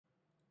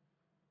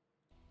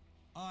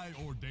I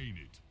ordain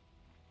it.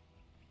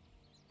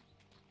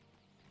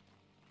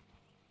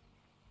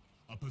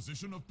 A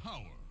position of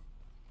power.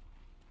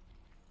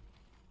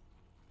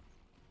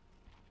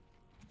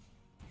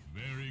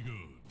 Very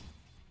good.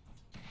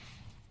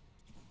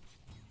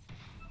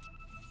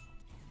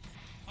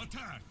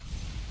 Attack!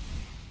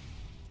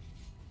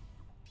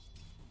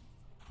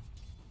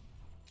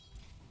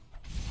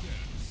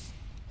 Yes.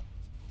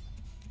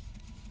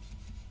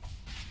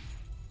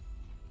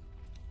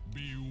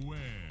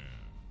 Beware.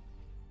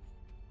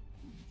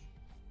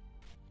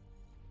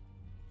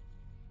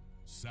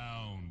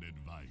 Sound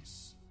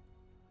advice.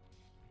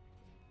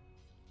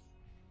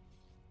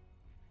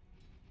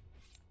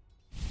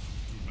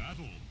 To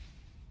battle.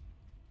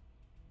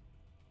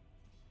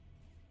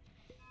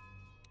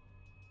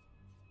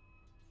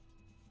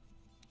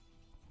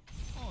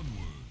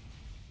 Onward.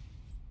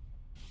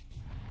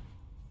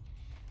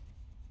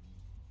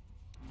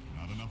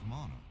 Not enough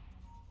mana.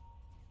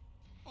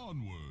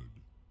 Onward.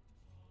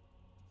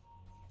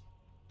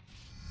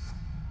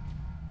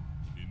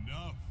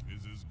 Enough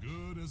is as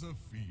good as a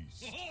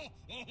feast.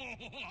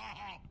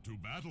 To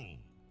battle.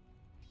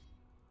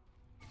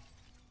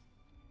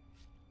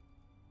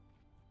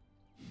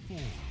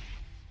 Forward.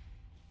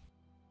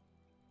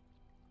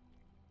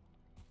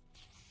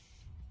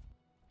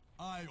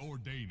 I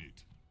ordain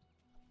it.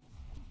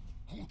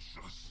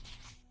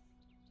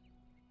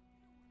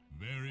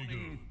 Very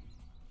good.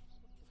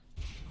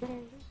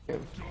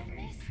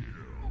 Double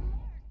kill.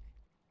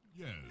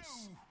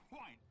 Yes.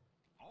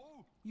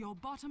 Your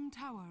bottom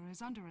tower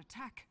is under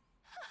attack.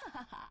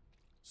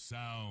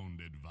 Sound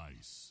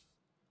advice.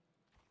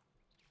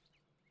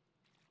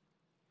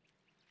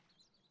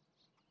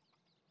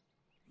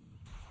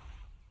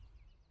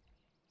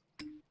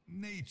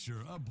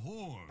 Nature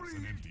abhors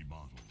an empty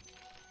bottle.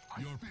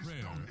 Your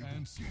prayer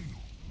answered.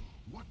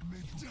 What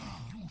made you get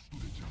used to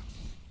the chance?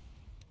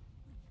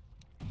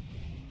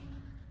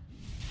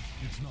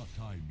 It's not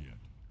time yet.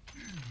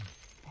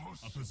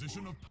 A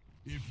position of...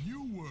 If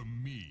you were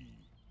me,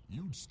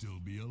 you'd still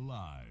be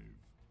alive.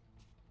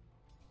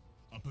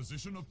 A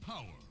position of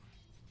power.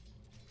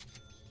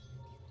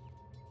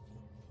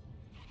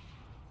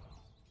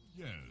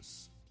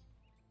 Yes.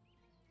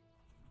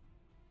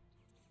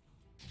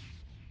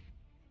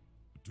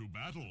 To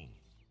battle.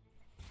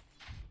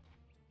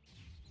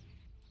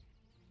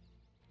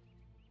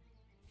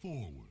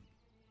 Forward.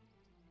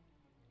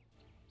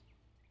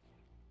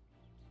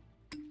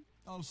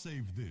 I'll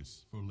save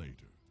this for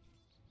later.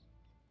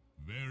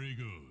 Very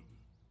good.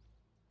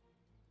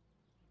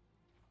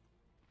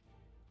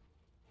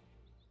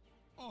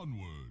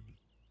 Onward.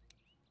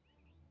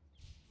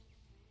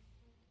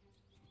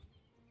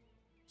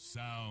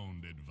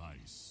 Sound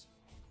advice.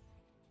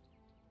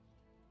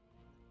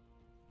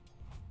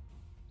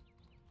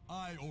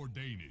 I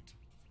ordain it.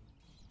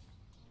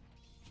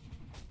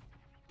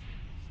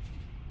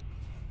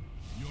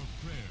 Your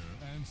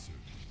prayer answered.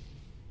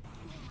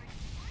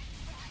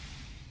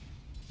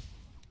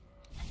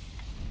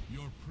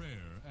 Your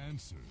prayer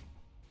answered.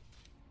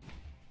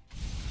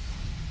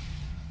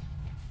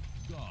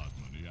 God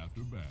money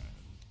after bad.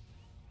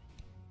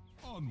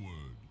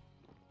 Onward.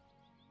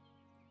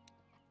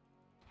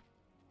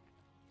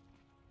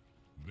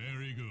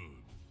 Very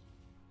good.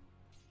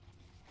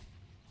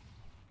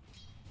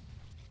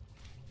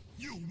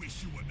 You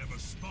wish you were never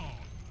spawned.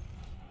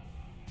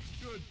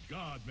 Good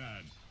God,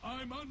 man.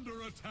 I'm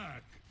under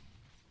attack.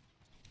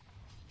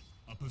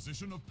 A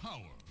position of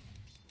power.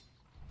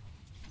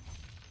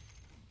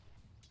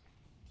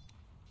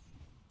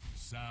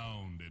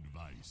 Sound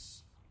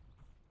advice.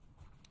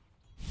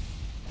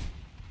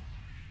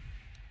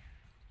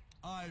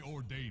 I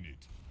ordain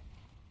it.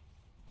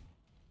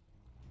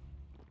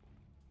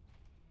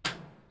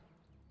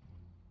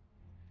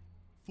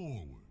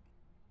 Forward.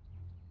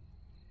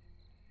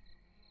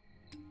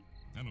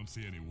 I don't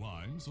see any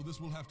wine, so this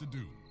will have to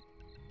do.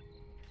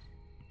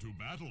 To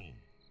battle.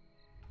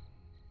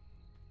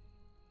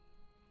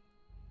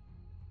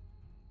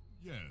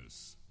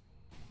 Yes.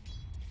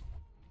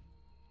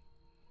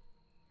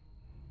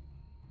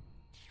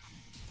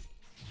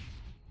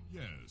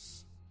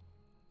 Yes.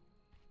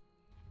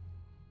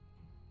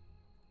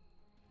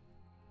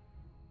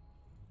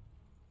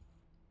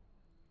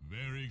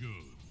 Very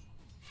good.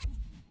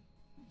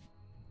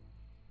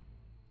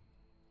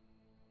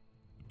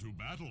 To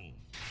battle.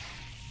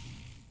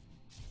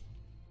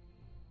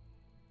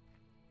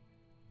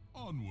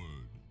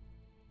 Onward.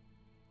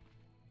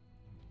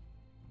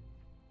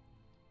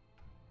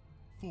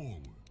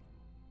 Forward.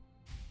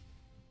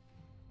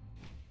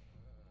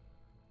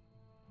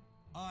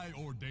 I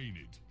ordain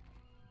it.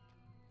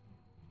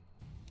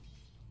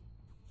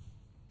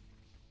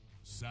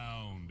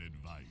 Sound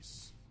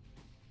advice.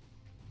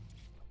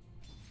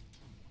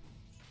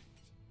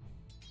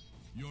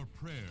 Your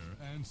prayer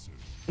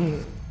answered.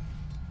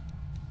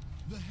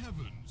 The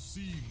heavens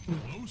seem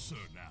closer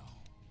now.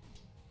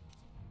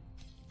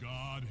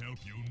 God help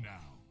you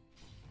now.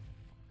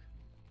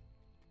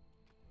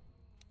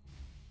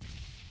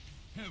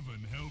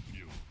 Heaven help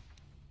you.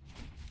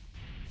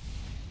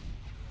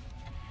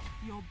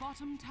 Your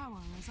bottom tower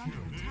is under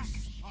attack.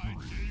 I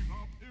gave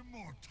up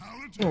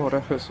immortality.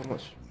 Orechy są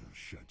masz. We'll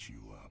shut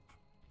you up.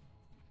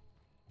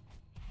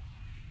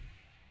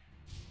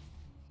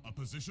 A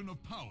position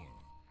of power.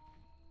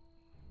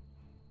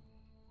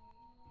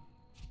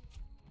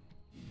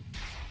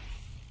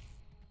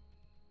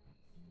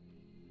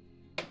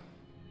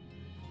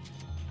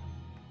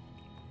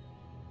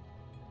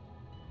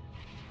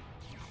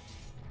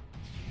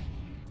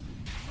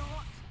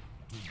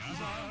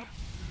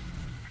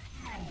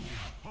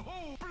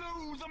 Oh,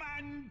 blow the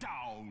man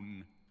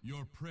down!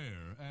 Your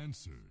prayer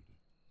answered.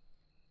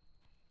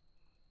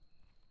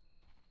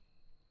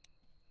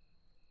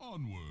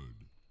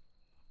 Onward.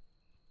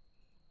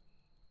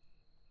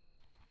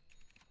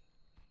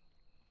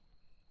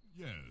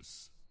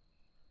 Yes.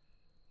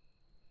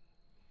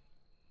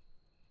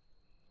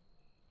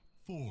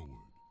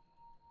 Forward.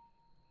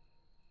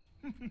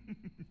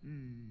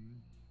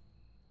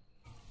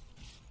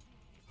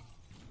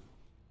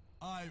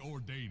 I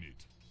ordain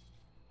it.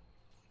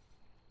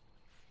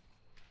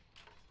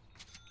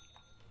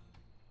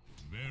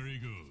 Very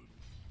good.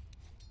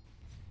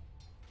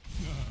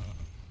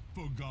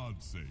 For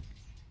God's sake.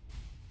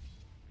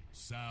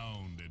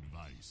 Sound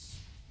advice.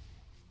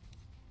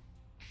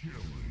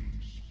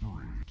 Killing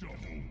spree. Double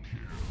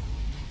kill.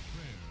 Your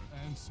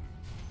prayer answered.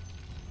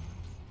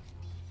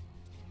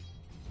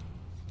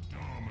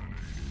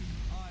 Dominating.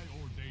 I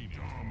ordain it.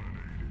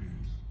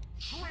 Dominating.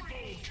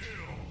 Triple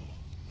kill.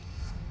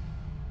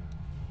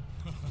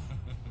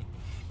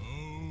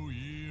 Oh,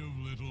 ye of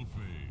little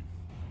faith.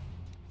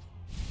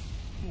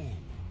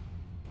 Forward.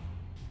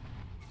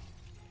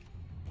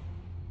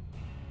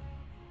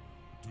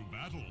 To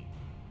battle.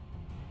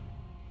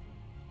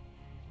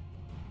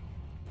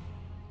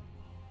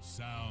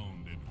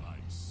 Sound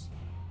advice.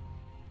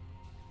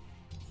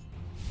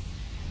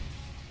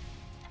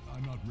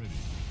 I'm not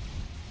ready.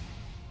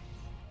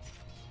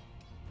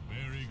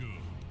 Very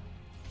good.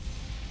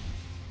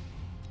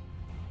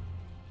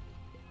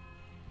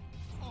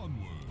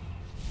 Onward.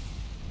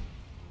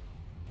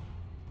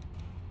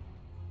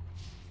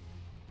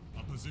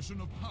 A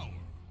position of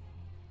power.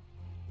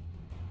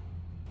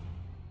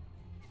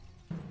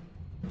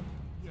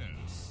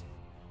 Yes.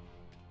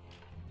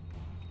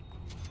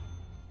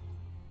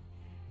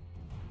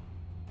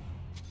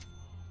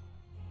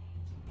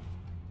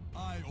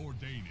 I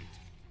ordain it.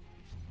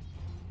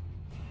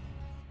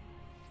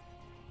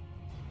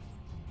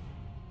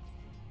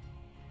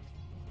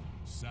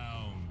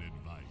 Sound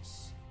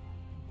advice.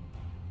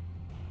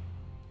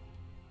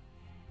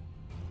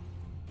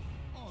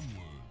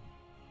 Onward.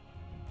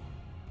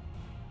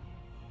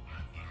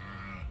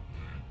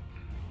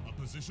 A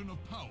position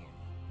of power.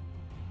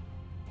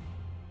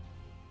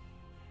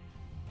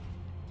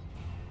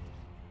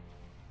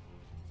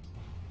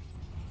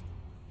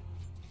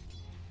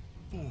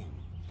 Forward.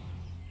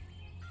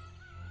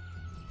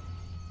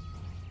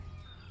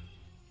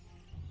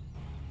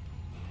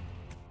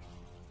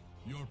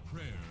 Your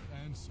prayer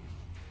answered.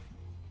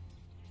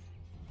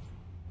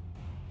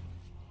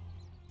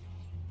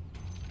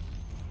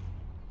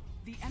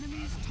 The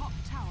enemy's top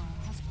tower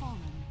has fallen.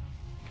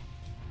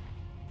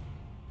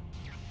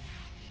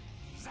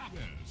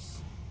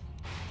 Yes.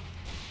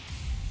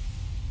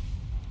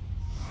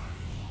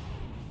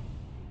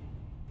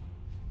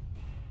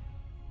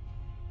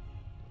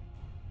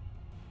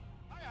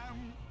 I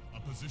am. A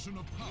position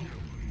of power.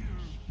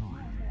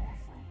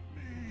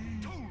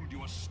 Told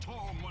you a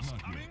storm was Not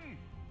yet. coming.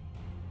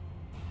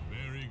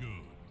 Very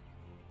good.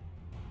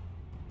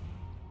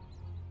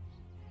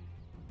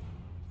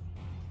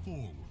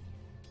 Forward.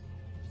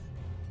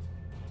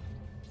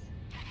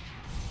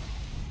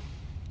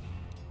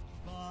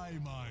 By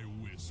my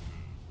whisker.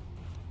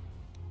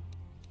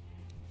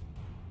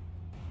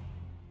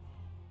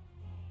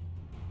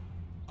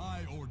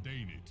 I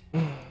ordain it.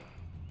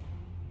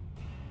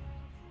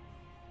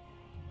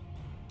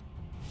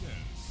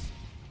 Yes.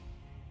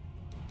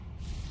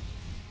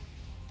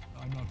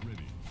 I'm not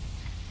ready.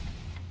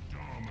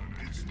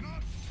 Dominating. It's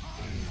not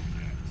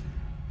time yet.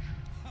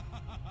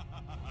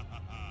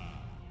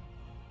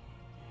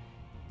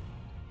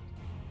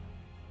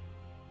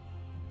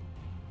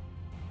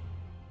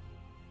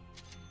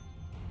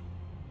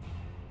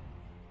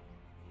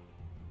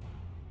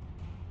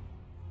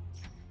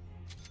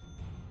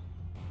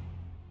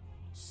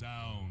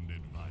 Sound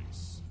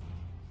advice.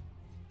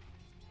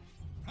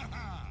 Ha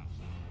ha!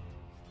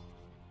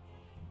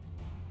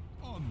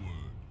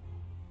 Onward.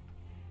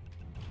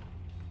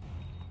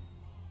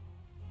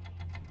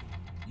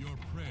 Your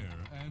prayer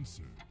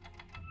answered.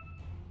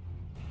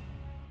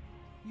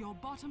 Your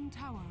bottom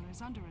tower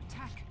is under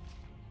attack.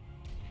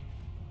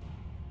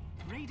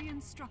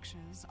 Radiant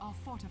structures are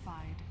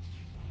fortified.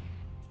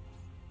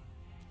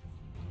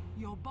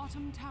 Your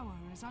bottom tower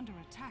is under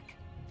attack.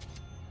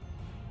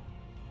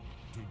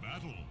 To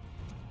battle.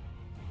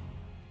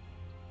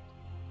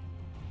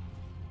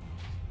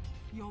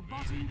 Your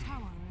bottom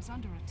tower is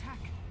under attack.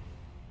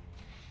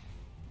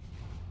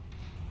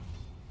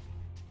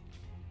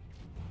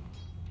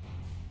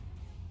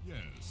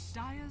 Yes.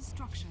 Dire's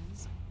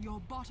structures, your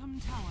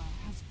bottom tower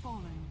has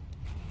fallen.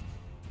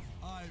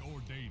 I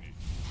ordain it.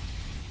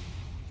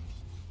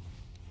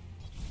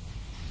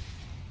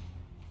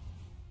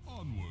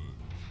 Onward.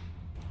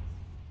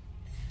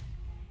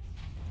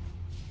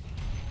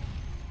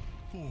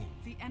 Forward.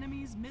 The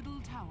enemy's middle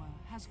tower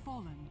has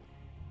fallen.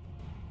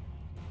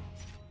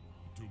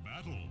 To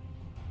battle.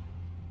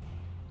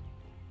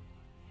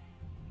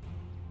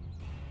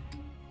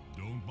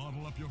 Don't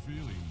bottle up your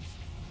feelings.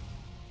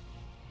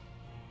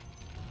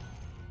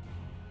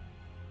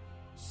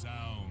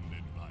 Sound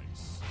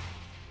advice.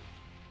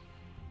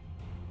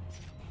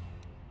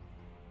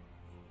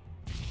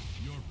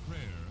 Your prayer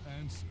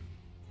answered.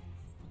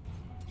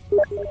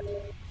 A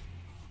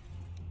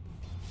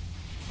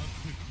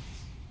cricket.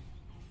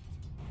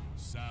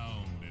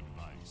 Sound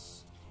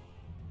advice.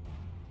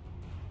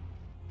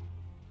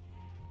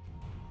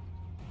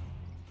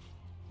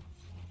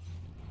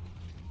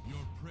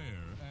 Your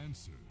prayer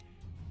answered.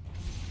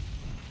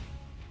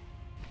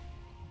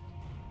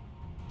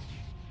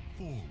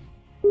 Forward.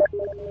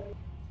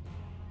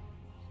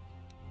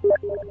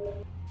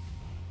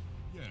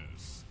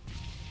 Yes.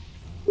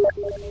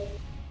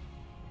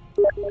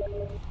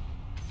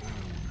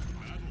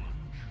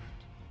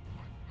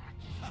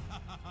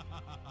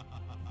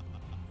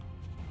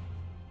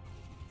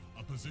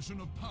 A position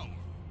of power.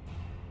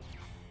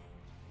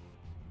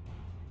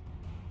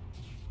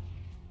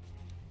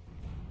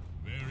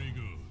 Very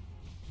good.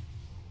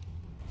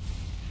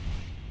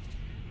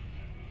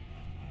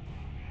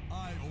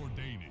 I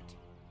ordain it.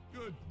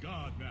 Good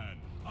God, man.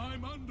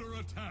 I'm under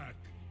attack.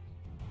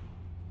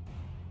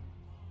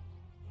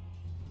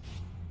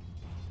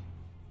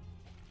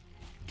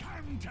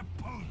 Time to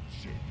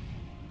punch it.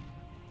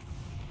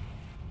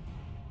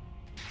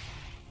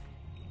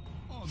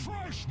 On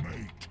Fresh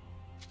mate.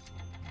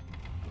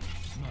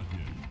 not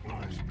yet.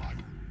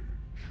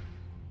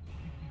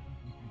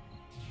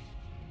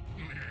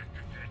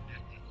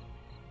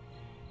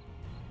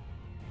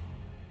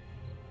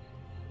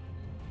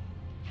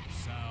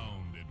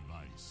 Sound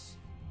advice.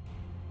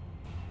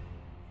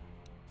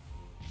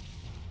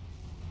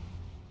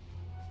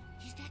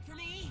 Is that for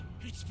me?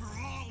 It's for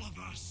all of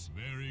us.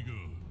 Very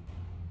good.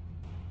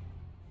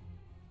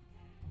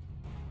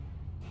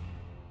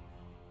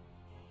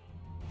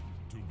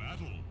 To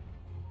battle.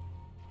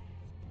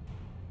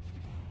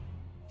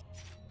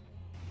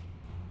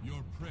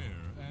 Your prayer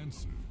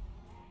answered.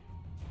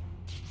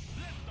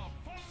 Let the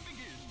fun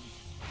begin.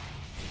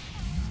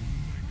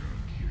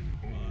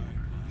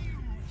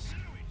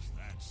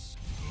 That's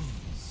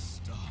good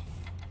stuff.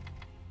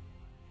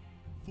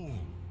 Forward.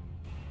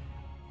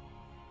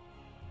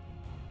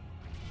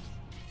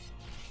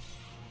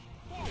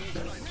 Oh,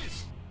 did I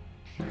miss?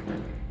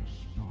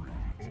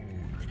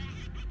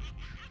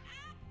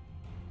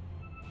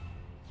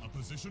 A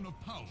position of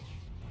power.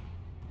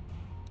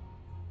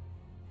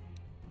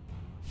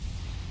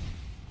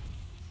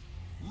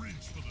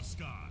 Reach for the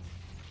sky.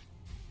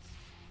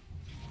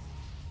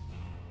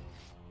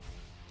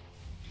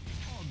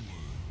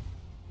 Onward.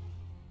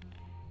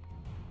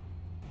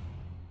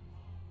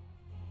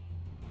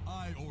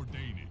 I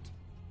ordain it.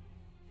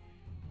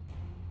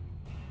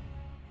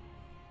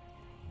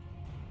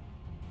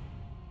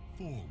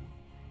 Forward.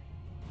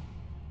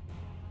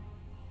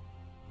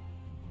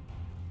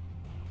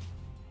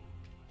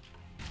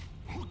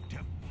 Hooked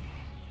him.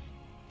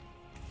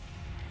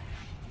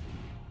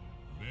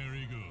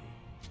 Very good.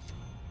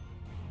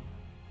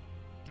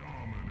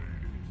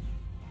 Dominating.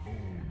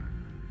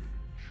 Ownage.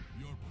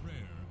 Your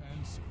prayer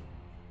answered.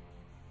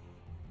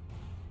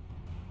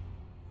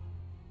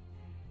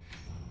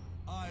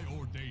 I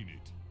ordain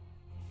it.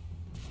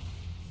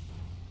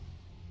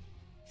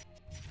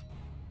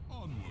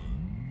 Onward.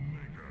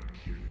 Mega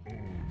kid.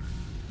 Ownage.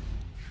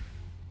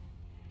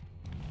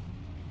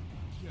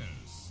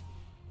 Yes.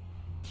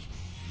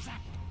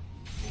 Zap.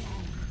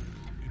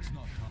 It's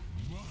not time.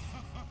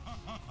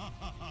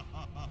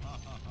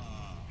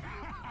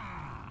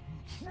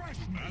 Fresh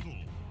To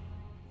battle.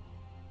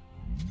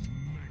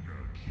 Mega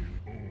kid.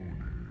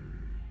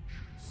 Ownage.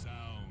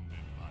 Sound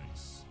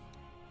advice.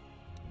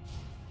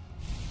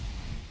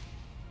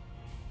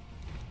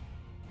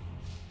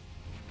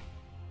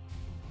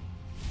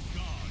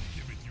 God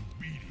giveth you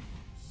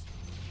beatings.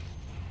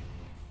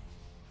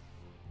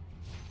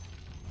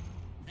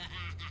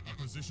 A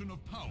position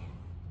of power.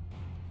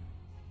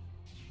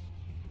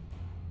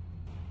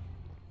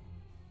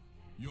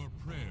 Your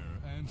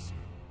prayer answered.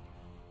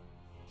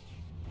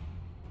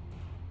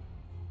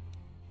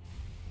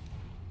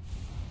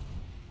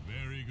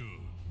 Very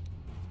good.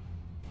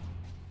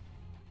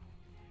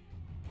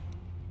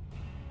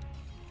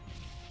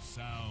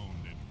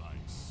 Sound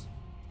advice.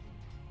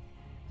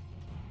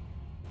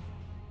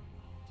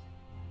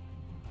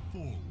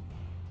 Forward.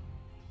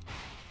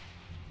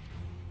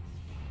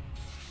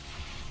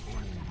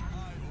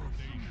 I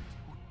ordain it.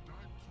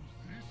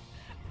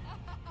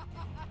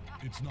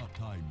 It's not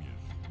time yet.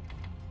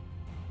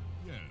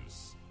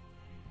 Yes.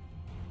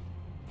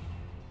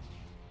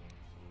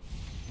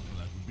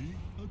 That would be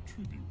a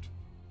tribute.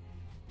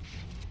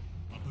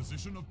 A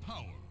position of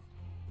power.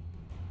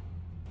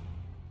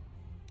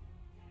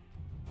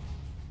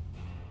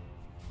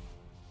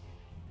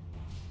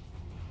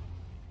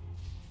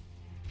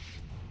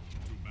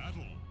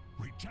 battle.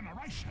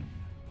 Regeneration.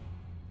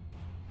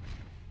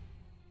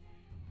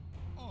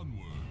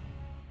 Onward.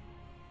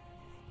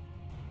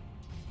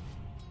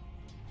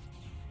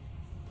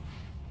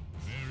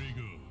 Very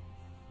good.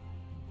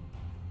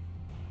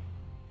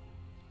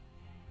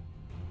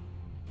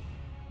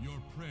 Your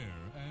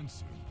prayer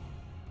answered.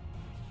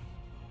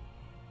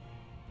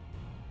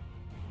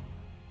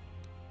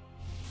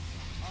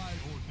 I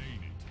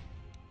ordain it.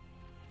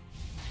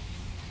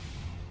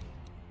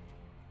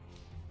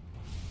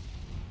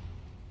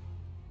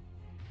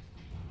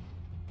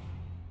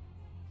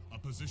 A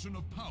position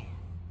of power.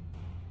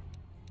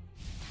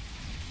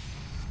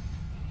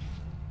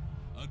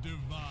 A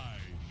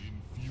divine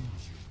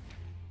infusion.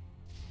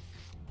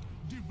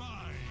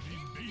 Divine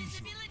invasion.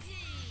 Invisibility!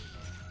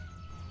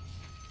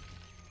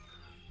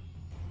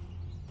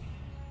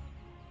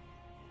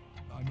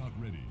 I'm not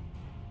ready.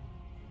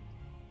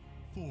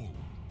 Forward.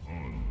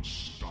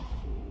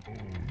 Unstoppable. Oh,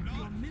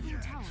 Your not middle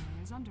yet. tower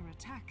is under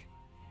attack.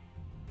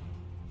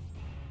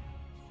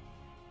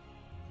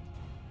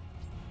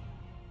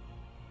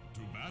 To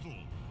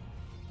battle.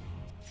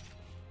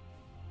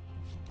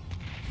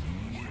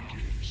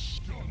 Wicked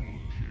double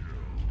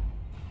kill.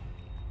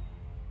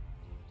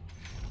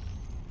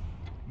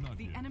 Not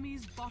The yet.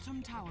 enemy's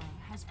bottom tower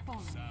has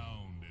fallen.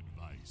 Sound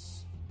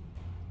advice.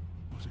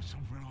 Was it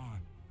something I...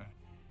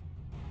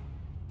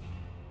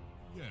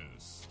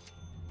 Yes.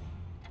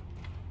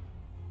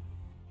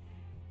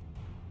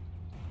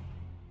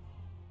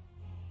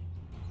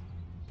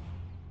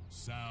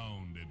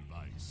 Sound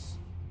advice.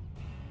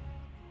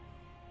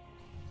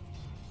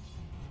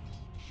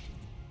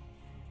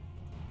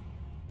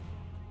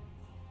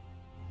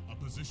 A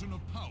position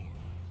of power.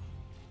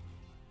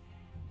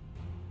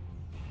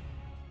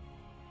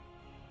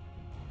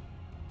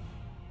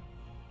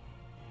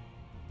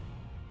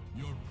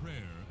 Your prayer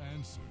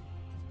answered.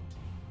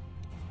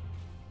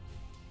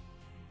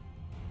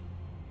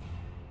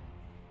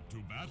 To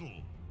battle.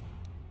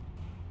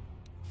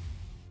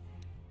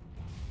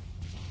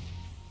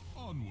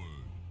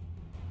 Onward.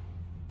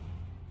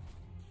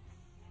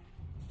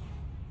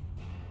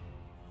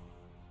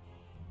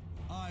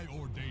 I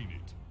ordain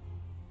it.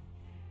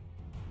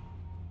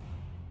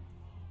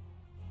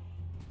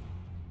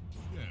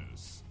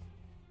 Yes.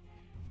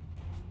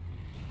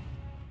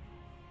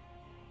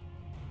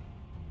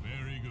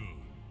 Very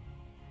good.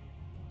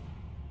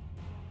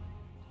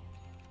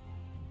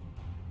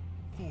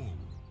 Forward.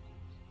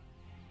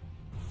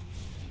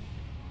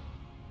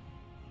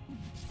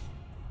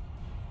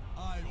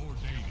 I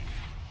ordain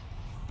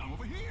it.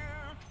 Over here!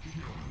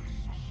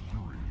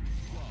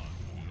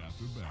 One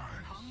after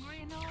battle.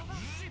 Hungry, Nova?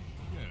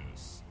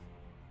 Yes.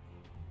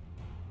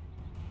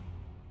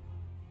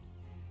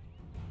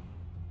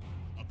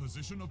 A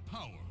position of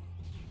power.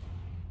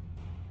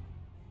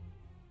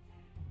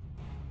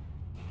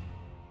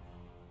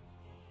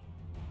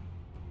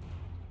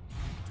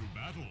 To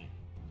battle.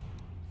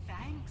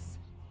 Thanks.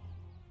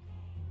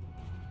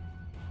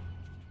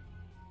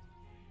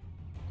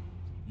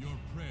 Your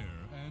prayer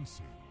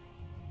answered.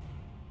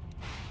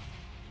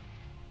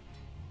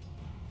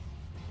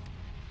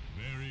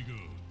 Very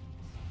good.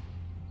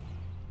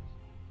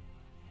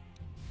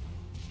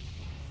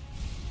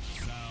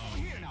 Sound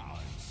Here now.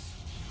 advice.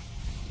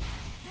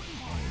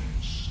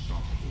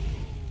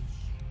 Unstoppable.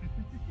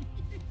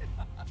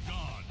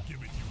 God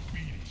give it you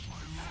beating.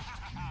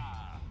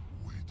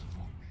 Wait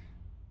for me.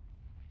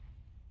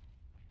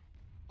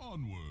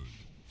 Onward.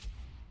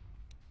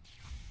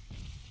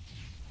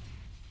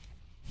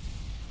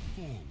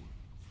 Forward.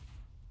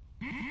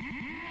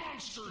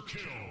 Monster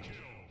kill.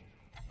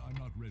 I'm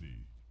not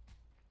ready.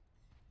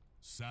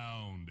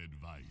 Sound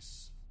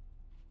advice.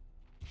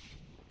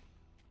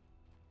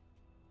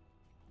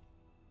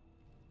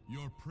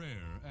 Your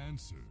prayer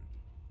answered.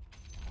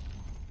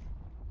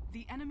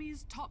 The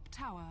enemy's top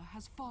tower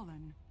has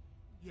fallen.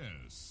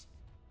 Yes.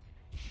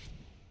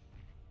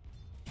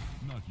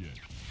 Not yet.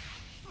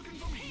 Looking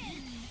for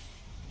me!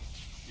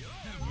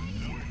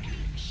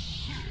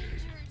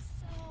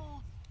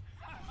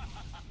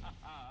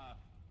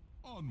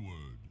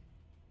 Onward.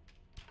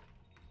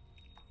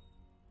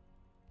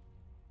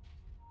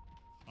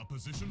 A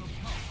position of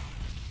power.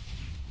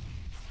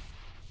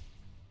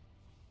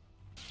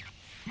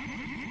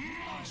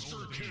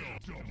 Monster kill.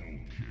 Double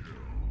kill.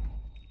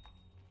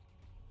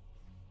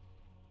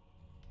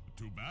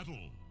 To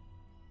battle.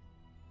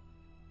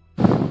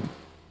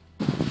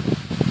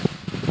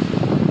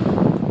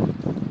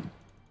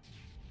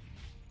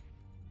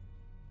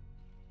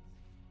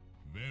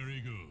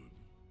 Very good.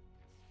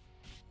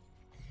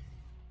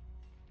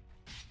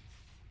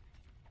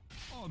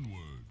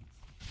 Onward.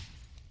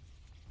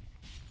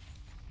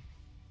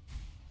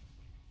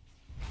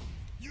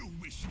 You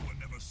wish you were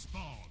never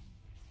spawned.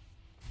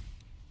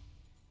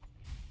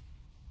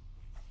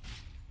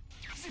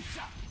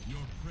 Your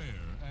prayer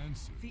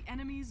answered. The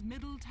enemy's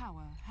middle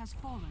tower has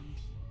fallen.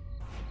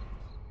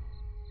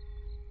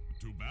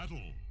 To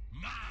battle.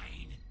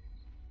 Mine!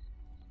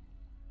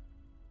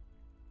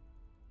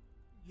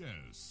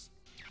 Yes.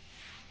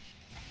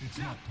 It's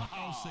not.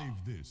 I'll save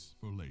this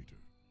for later.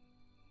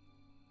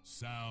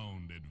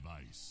 Sound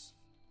advice.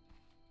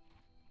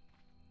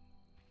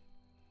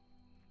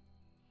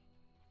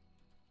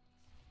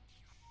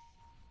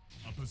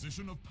 A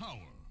position of power.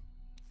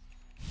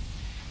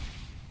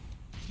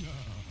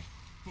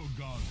 For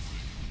God's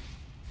sake.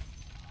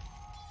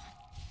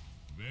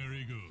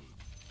 Very good.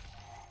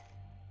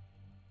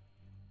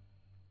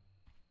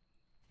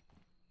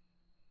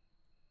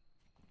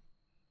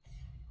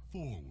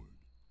 Forward.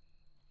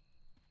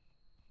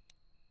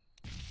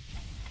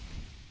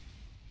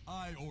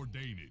 I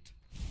ordain it.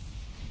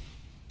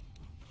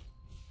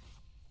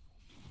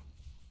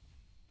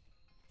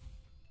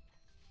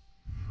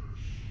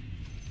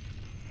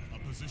 A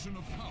position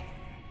of power.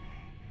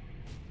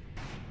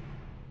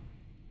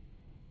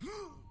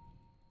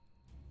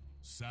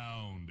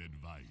 Sound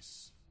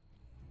advice.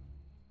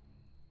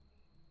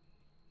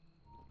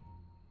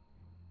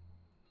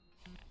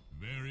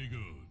 Very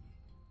good.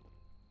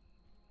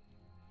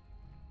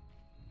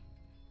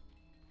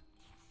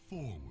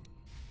 Forward.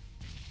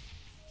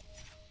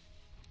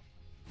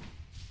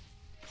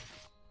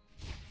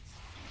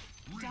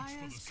 Reach for the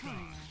Dire's sky.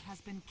 courier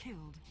has been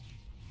killed.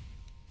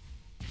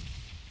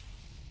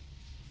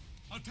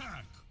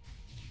 Attack!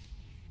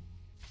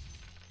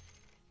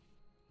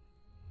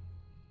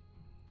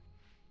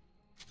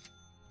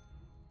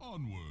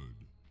 Onward.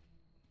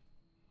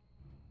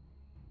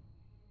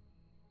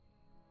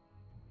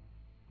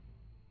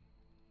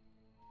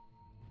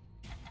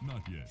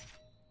 Not yet.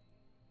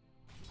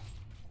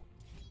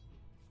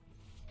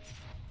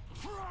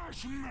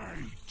 Fresh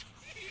meat!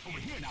 Over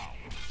here now!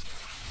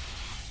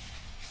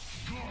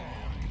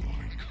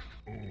 Godlike!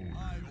 Oh,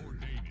 I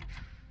ordain it.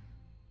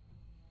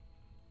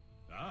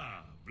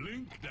 Ah,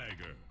 blink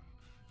dagger.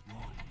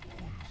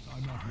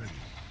 I'm not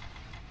ready.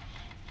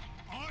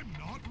 I'm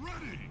not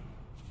ready!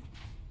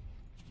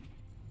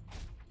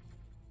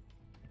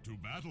 To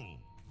battle.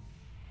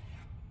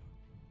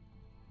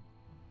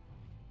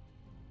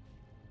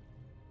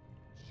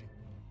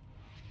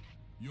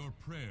 Your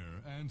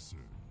prayer answered.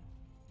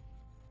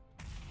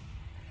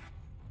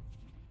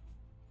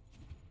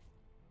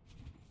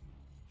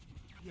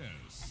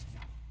 Yes.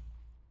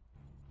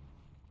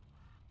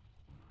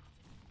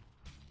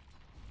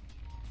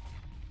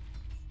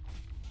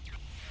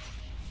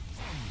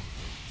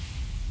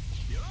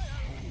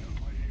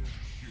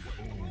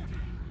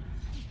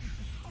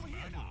 over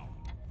here now!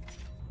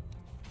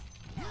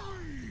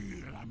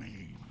 I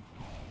mean...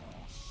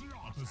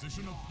 A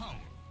position of power.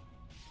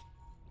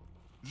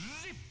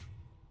 Zip!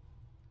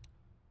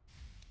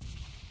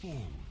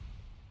 Forward.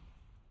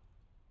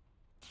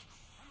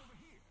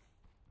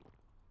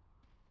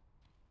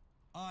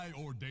 I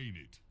ordain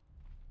it.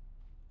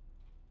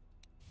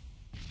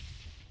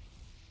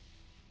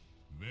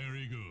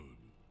 Very good.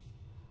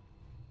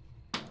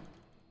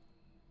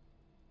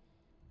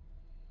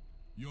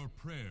 Your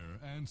prayer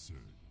answered.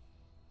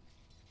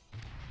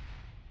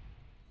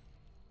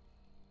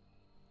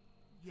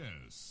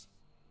 Yes.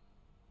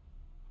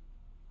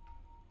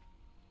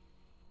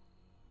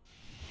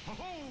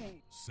 Ho-ho!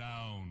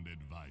 Sound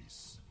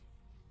advice.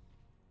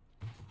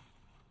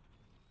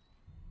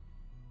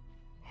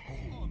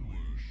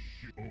 Onward.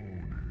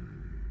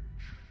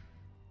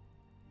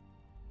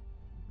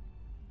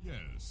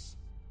 Yes.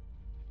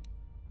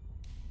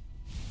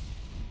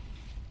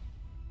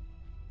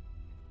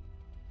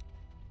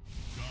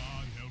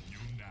 God help you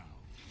now.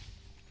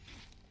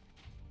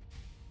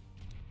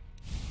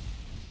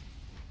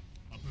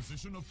 A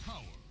position of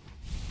power.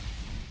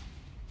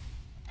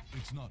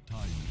 It's not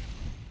time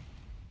yet.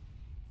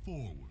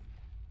 Forward.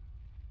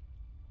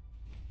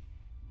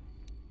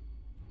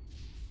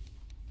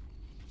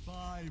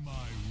 By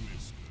my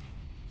whisker.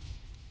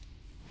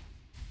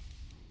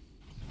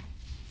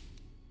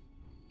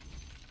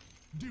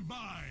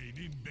 Divine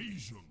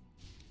invasion.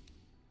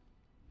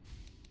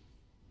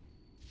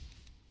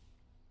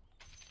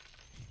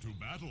 To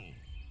battle.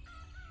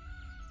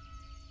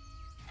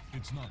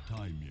 It's not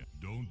time yet.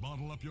 Don't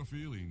bottle up your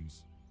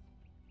feelings.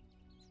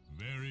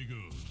 Very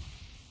good.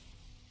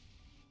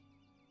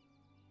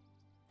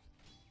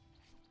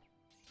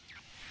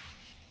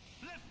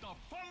 Let the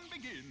fun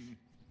begin!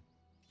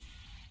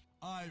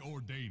 I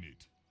ordain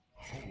it.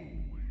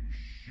 Holy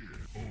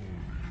shit!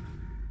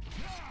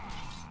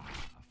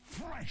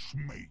 Fresh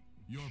meat!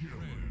 Your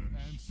prayer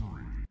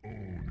answered.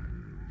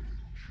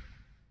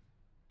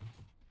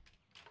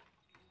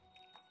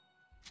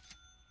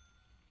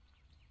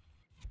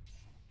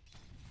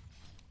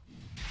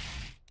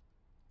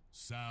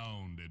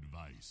 Sound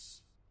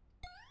advice.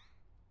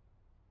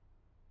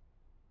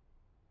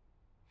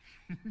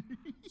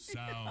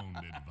 Sound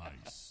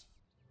advice.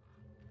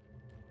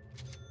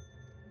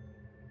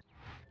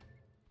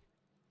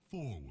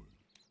 Forward.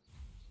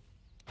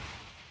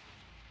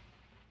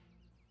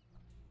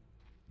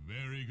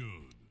 Very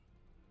good.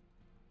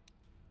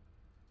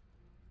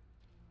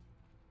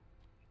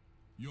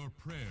 Your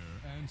prayer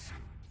answered.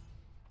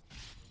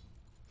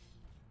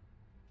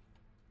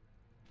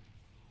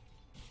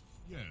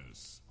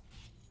 Yes.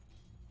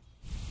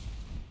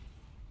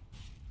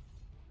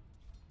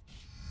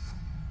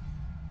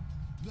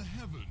 The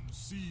heavens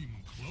seem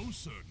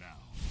closer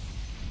now.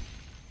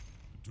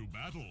 To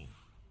battle.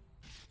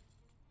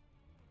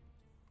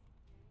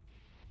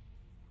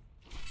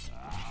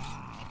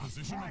 A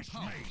position of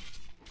power.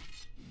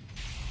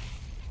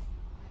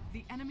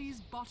 The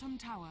enemy's bottom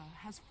tower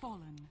has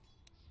fallen.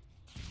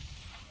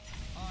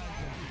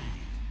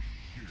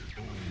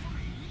 You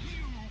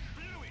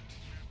blew it.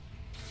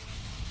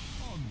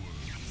 Onward.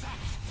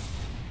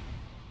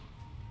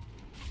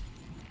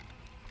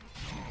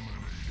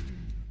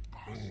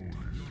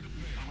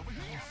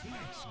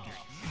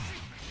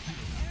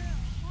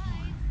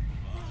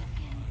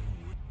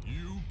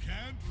 You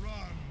can't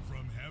run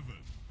from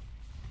heaven.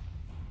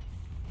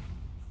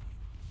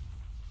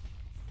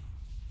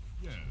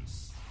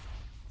 Yes.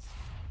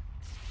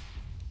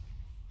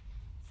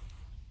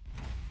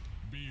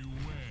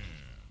 Beware.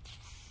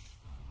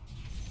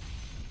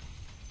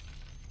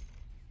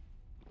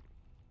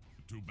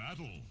 To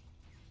battle.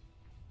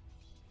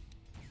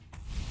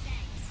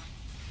 Thanks.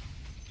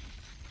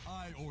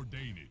 I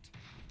ordain it.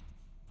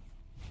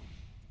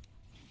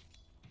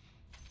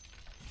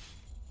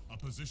 A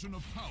position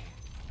of power.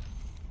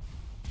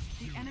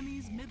 The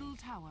enemy's middle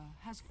tower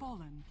has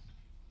fallen.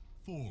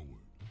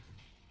 Forward.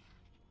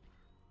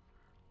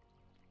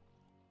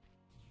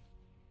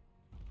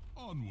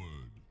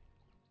 Onward.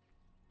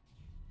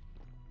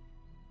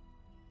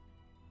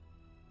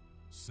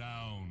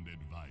 Sound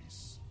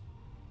advice.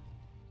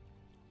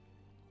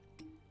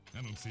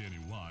 I don't see any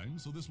wine,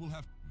 so this will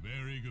have...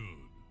 Very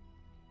good.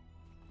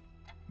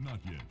 Not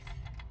yet.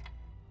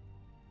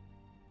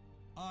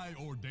 I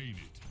ordain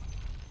it.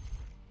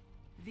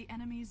 The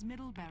enemy's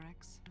middle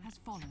barracks has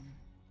fallen.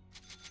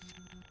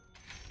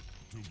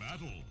 To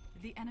battle.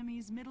 The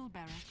enemy's middle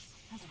barracks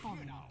has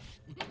fallen.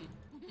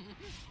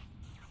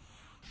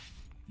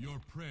 Your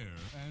prayer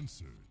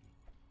answered.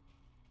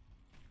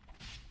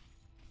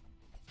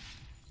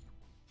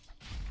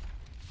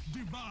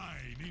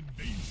 Divine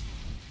invasion.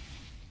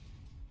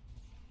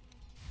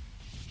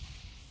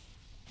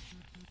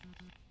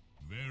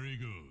 Very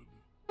good.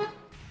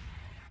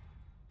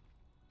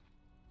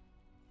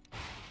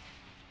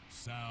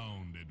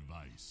 Sound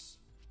advice.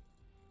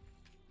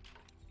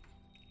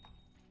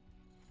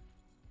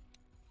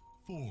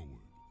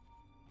 Forward.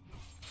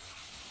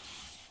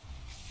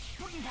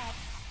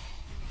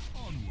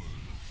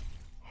 Onward.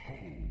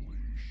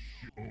 Holy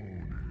shit.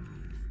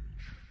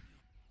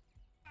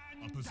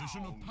 A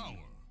position of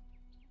power.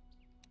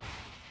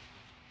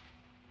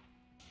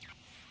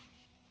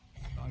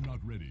 I'm not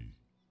ready.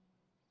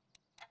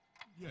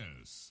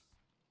 Yes.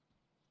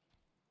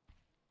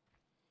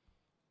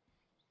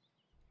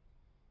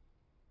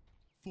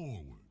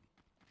 Forward.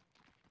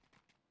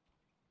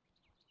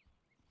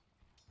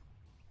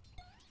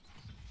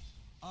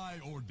 I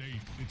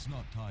ordain. It's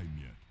not time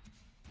yet.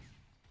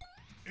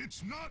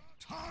 It's not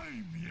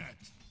time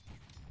yet.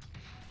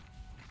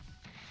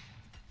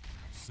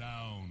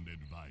 Sound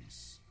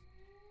advice.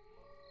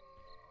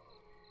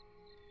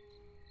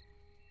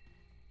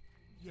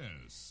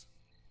 Yes.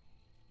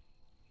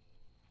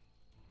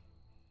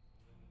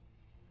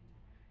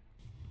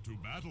 To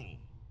battle.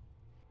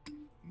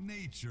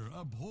 Nature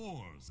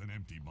abhors an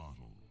empty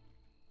bottle.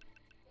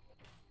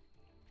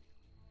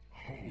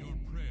 Your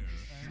prayer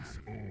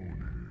answered.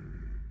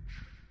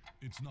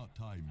 It's not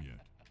time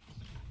yet.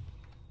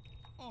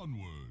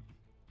 Onward.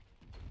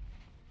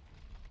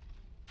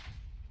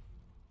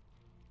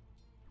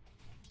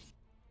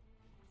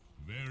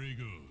 Very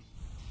good.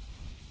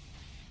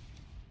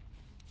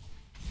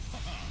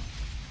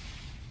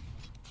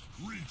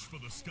 Reach for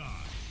the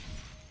sky.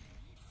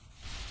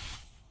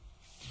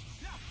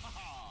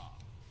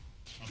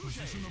 A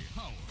position of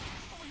power.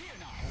 Over here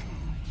now.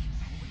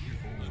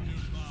 A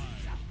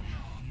divine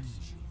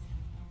fusion.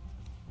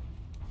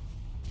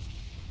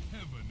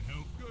 Heaven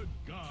help. Good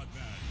God,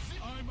 man.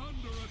 I'm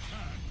under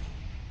attack.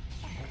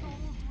 A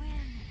cold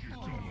wind.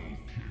 Double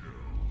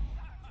kill.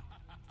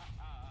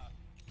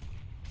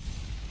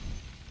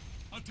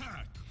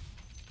 Attack.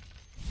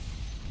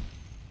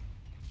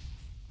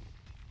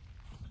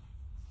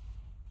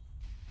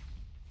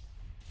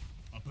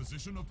 A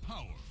position of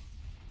power.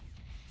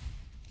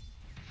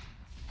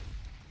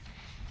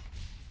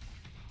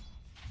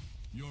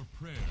 Your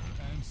prayer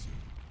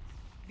answered.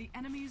 The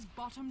enemy's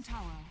bottom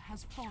tower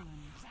has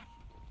fallen.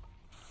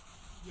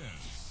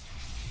 Yes.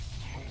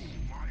 Oh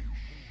my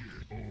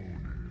shit.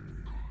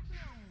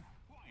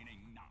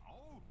 Whining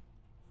now.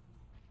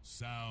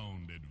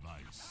 Sound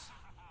advice.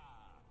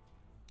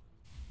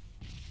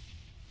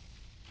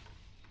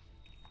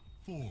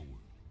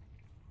 Forward.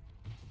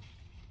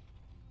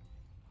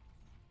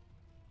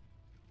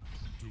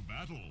 To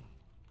battle.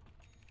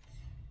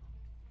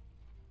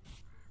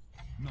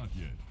 Not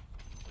yet.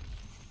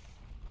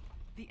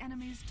 The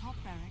enemy's top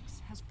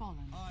barracks has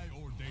fallen. I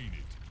ordain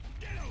it.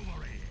 Get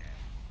over here.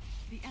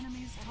 The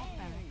enemy's top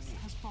barracks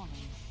has fallen.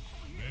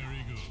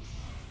 Very good.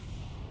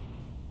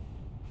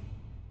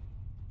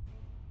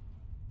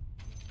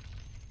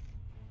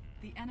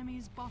 The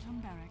enemy's bottom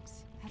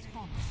barracks has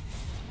fallen.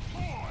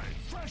 Boy,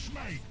 fresh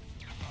mate.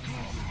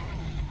 Oh,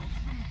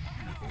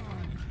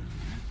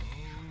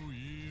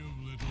 ye of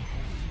little.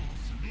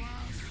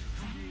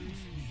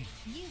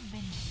 You've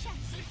been shut.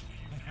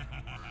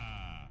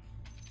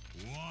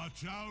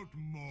 Watch out,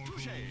 mortal.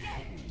 The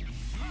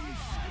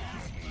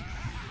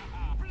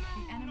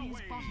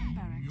enemy's bottom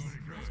barracks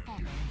has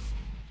fallen.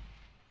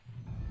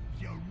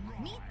 You're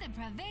right. Meet the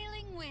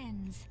prevailing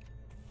winds.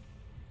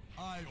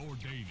 I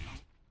ordain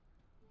it.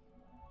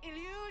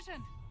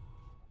 Illusion!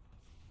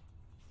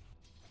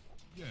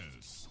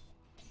 Yes.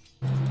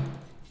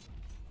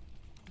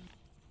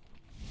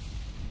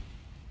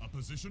 A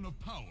position of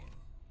power.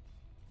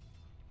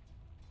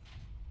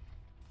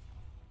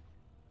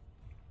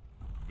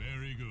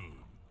 Very good.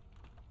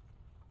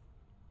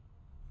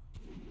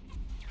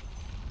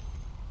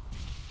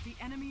 The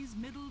enemy's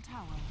middle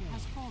tower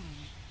has fallen.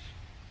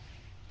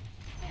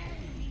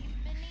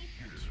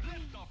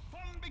 Let the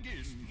fun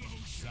begin.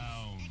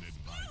 Sound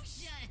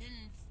advice.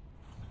 Explosions!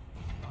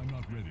 I'm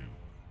not ready.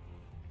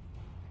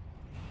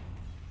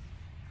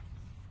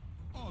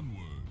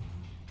 Onward.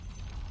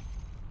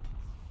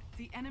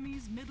 The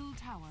enemy's middle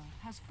tower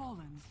has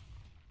fallen.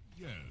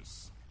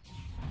 Yes.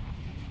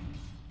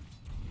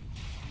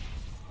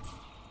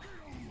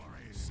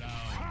 Sound.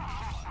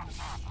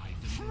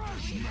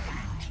 Fresh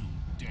made to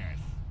death.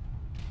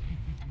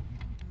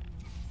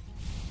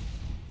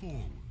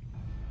 Forward.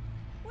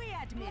 We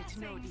admit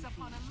no Blessings defeat.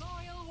 upon a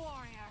loyal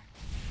warrior.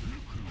 A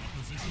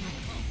position of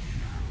power.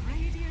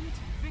 Radiant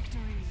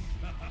victory.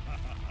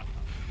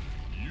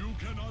 You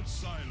cannot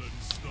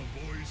silence the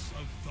voice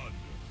of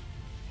thunder.